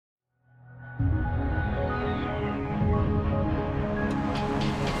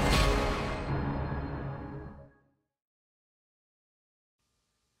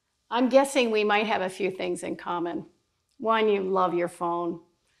I'm guessing we might have a few things in common. One, you love your phone.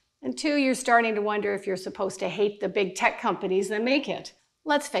 And two, you're starting to wonder if you're supposed to hate the big tech companies that make it.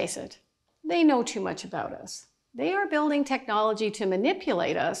 Let's face it, they know too much about us. They are building technology to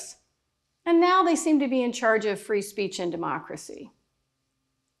manipulate us, and now they seem to be in charge of free speech and democracy.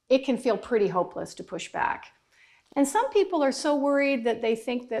 It can feel pretty hopeless to push back. And some people are so worried that they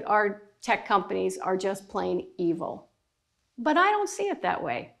think that our tech companies are just plain evil. But I don't see it that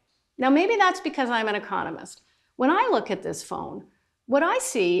way. Now, maybe that's because I'm an economist. When I look at this phone, what I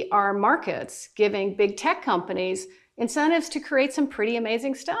see are markets giving big tech companies incentives to create some pretty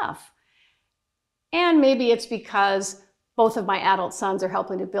amazing stuff. And maybe it's because both of my adult sons are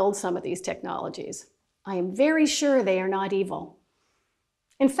helping to build some of these technologies. I am very sure they are not evil.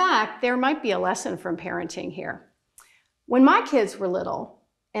 In fact, there might be a lesson from parenting here. When my kids were little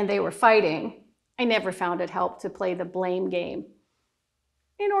and they were fighting, I never found it helped to play the blame game.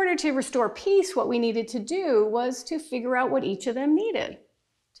 In order to restore peace, what we needed to do was to figure out what each of them needed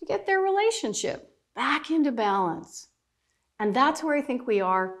to get their relationship back into balance. And that's where I think we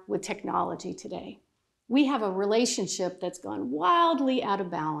are with technology today. We have a relationship that's gone wildly out of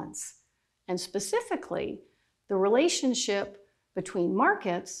balance, and specifically the relationship between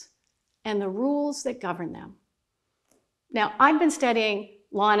markets and the rules that govern them. Now, I've been studying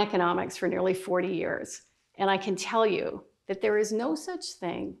law and economics for nearly 40 years, and I can tell you that there is no such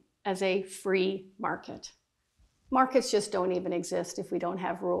thing as a free market. Markets just don't even exist if we don't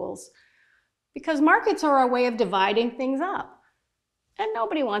have rules, because markets are our way of dividing things up. And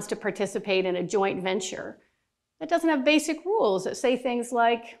nobody wants to participate in a joint venture that doesn't have basic rules that say things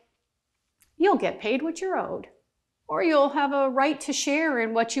like, you'll get paid what you're owed, or you'll have a right to share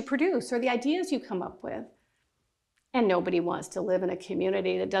in what you produce or the ideas you come up with. And nobody wants to live in a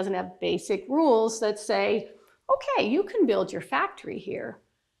community that doesn't have basic rules that say, okay, you can build your factory here,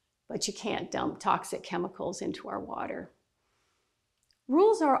 but you can't dump toxic chemicals into our water.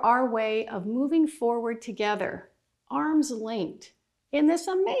 Rules are our way of moving forward together, arms linked, in this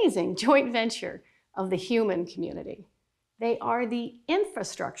amazing joint venture of the human community. They are the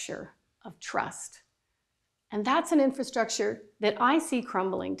infrastructure of trust. And that's an infrastructure that I see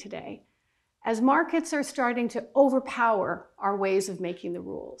crumbling today as markets are starting to overpower our ways of making the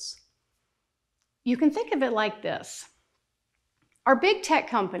rules. You can think of it like this. Our big tech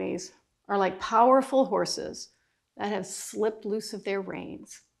companies are like powerful horses that have slipped loose of their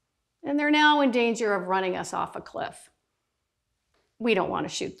reins, and they're now in danger of running us off a cliff. We don't want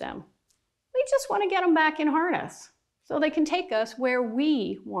to shoot them. We just want to get them back in harness so they can take us where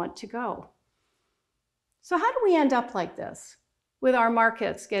we want to go. So how do we end up like this, with our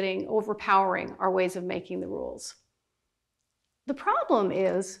markets getting overpowering our ways of making the rules? The problem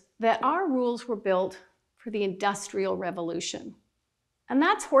is that our rules were built for the Industrial Revolution. And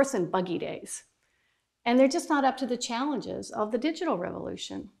that's horse and buggy days. And they're just not up to the challenges of the digital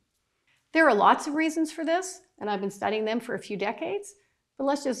revolution. There are lots of reasons for this, and I've been studying them for a few decades, but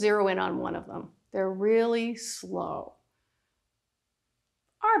let's just zero in on one of them. They're really slow.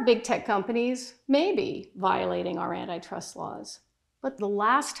 Our big tech companies may be violating our antitrust laws, but the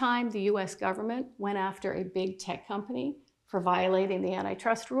last time the US government went after a big tech company for violating the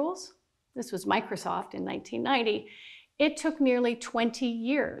antitrust rules, this was Microsoft in 1990, it took nearly 20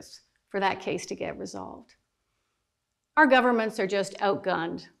 years for that case to get resolved. Our governments are just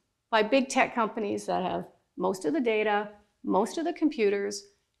outgunned by big tech companies that have most of the data, most of the computers,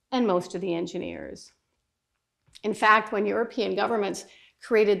 and most of the engineers. In fact, when European governments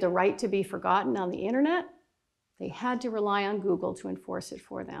created the right to be forgotten on the internet, they had to rely on Google to enforce it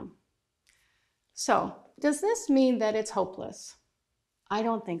for them. So, does this mean that it's hopeless? I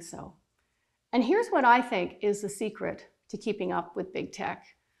don't think so. And here's what I think is the secret to keeping up with big tech.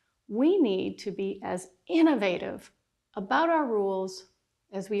 We need to be as innovative about our rules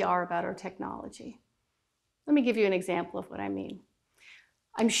as we are about our technology. Let me give you an example of what I mean.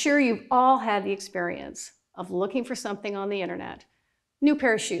 I'm sure you've all had the experience of looking for something on the internet, new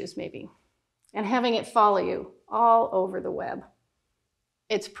pair of shoes maybe, and having it follow you all over the web.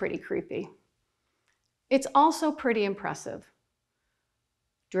 It's pretty creepy. It's also pretty impressive.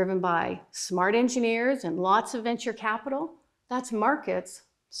 Driven by smart engineers and lots of venture capital, that's markets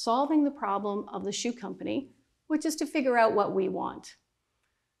solving the problem of the shoe company, which is to figure out what we want.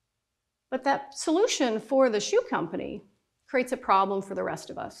 But that solution for the shoe company creates a problem for the rest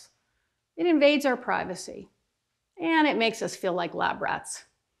of us. It invades our privacy, and it makes us feel like lab rats.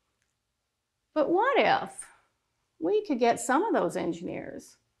 But what if we could get some of those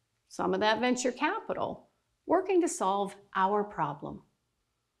engineers, some of that venture capital, working to solve our problem?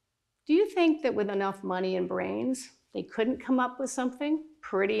 Do you think that with enough money and brains, they couldn't come up with something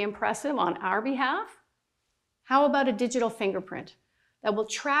pretty impressive on our behalf? How about a digital fingerprint that will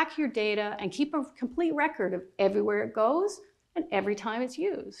track your data and keep a complete record of everywhere it goes and every time it's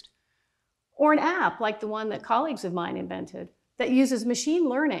used? Or an app like the one that colleagues of mine invented that uses machine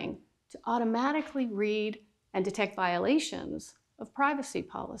learning to automatically read and detect violations of privacy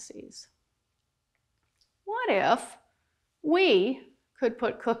policies. What if we could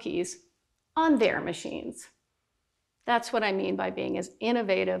put cookies on their machines? That's what I mean by being as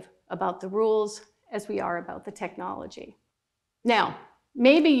innovative about the rules as we are about the technology. Now,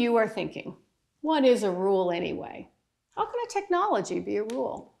 maybe you are thinking, what is a rule anyway? How can a technology be a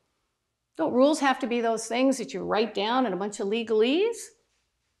rule? Don't rules have to be those things that you write down in a bunch of legalese?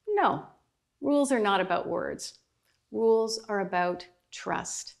 No, rules are not about words. Rules are about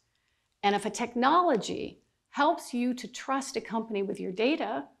trust. And if a technology helps you to trust a company with your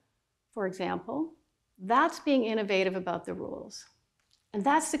data, for example, that's being innovative about the rules. And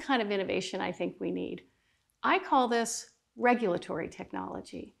that's the kind of innovation I think we need. I call this regulatory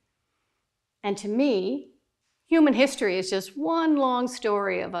technology. And to me, human history is just one long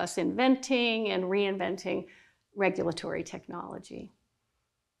story of us inventing and reinventing regulatory technology.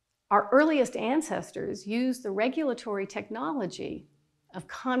 Our earliest ancestors used the regulatory technology of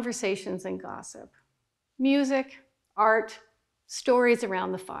conversations and gossip, music, art, stories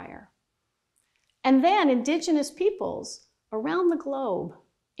around the fire. And then indigenous peoples around the globe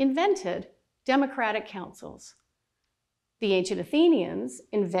invented democratic councils. The ancient Athenians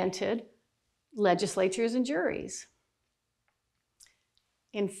invented legislatures and juries.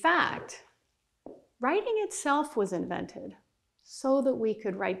 In fact, writing itself was invented so that we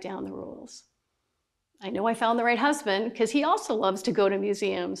could write down the rules. I know I found the right husband because he also loves to go to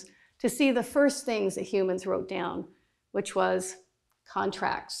museums to see the first things that humans wrote down, which was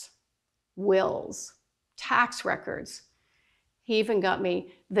contracts, wills, tax records. He even got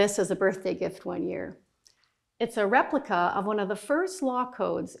me this as a birthday gift one year. It's a replica of one of the first law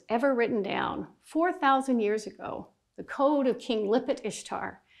codes ever written down 4,000 years ago, the Code of King Lipit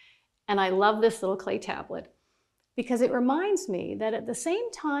Ishtar. And I love this little clay tablet because it reminds me that at the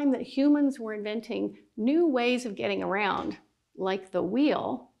same time that humans were inventing new ways of getting around, like the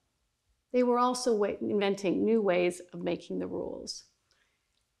wheel, they were also inventing new ways of making the rules.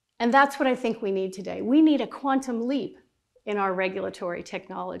 And that's what I think we need today. We need a quantum leap in our regulatory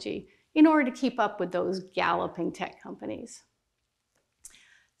technology in order to keep up with those galloping tech companies.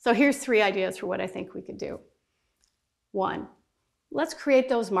 So here's 3 ideas for what I think we could do. 1, let's create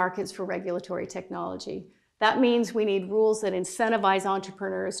those markets for regulatory technology. That means we need rules that incentivize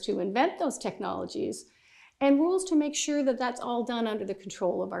entrepreneurs to invent those technologies and rules to make sure that that's all done under the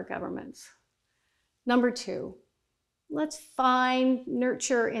control of our governments. Number 2, let's find,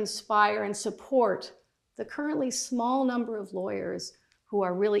 nurture, inspire, and support the currently small number of lawyers who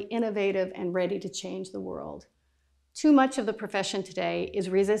are really innovative and ready to change the world. Too much of the profession today is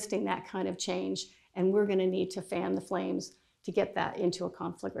resisting that kind of change, and we're going to need to fan the flames to get that into a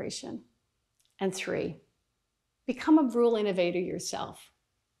conflagration. And 3, become a rule innovator yourself.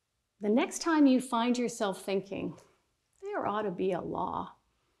 The next time you find yourself thinking, there ought to be a law,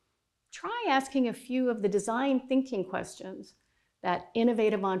 try asking a few of the design thinking questions that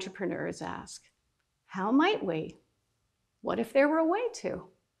innovative entrepreneurs ask. How might we? What if there were a way to?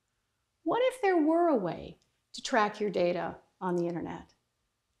 What if there were a way to track your data on the internet?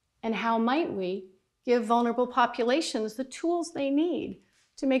 And how might we give vulnerable populations the tools they need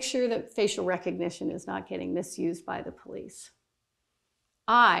to make sure that facial recognition is not getting misused by the police?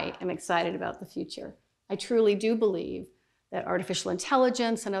 I am excited about the future. I truly do believe that artificial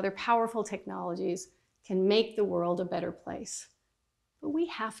intelligence and other powerful technologies can make the world a better place. But we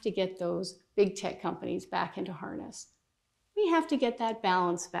have to get those big tech companies back into harness. We have to get that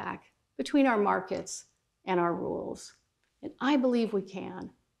balance back between our markets and our rules. And I believe we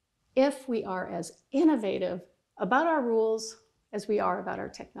can if we are as innovative about our rules as we are about our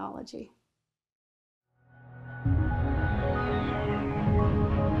technology.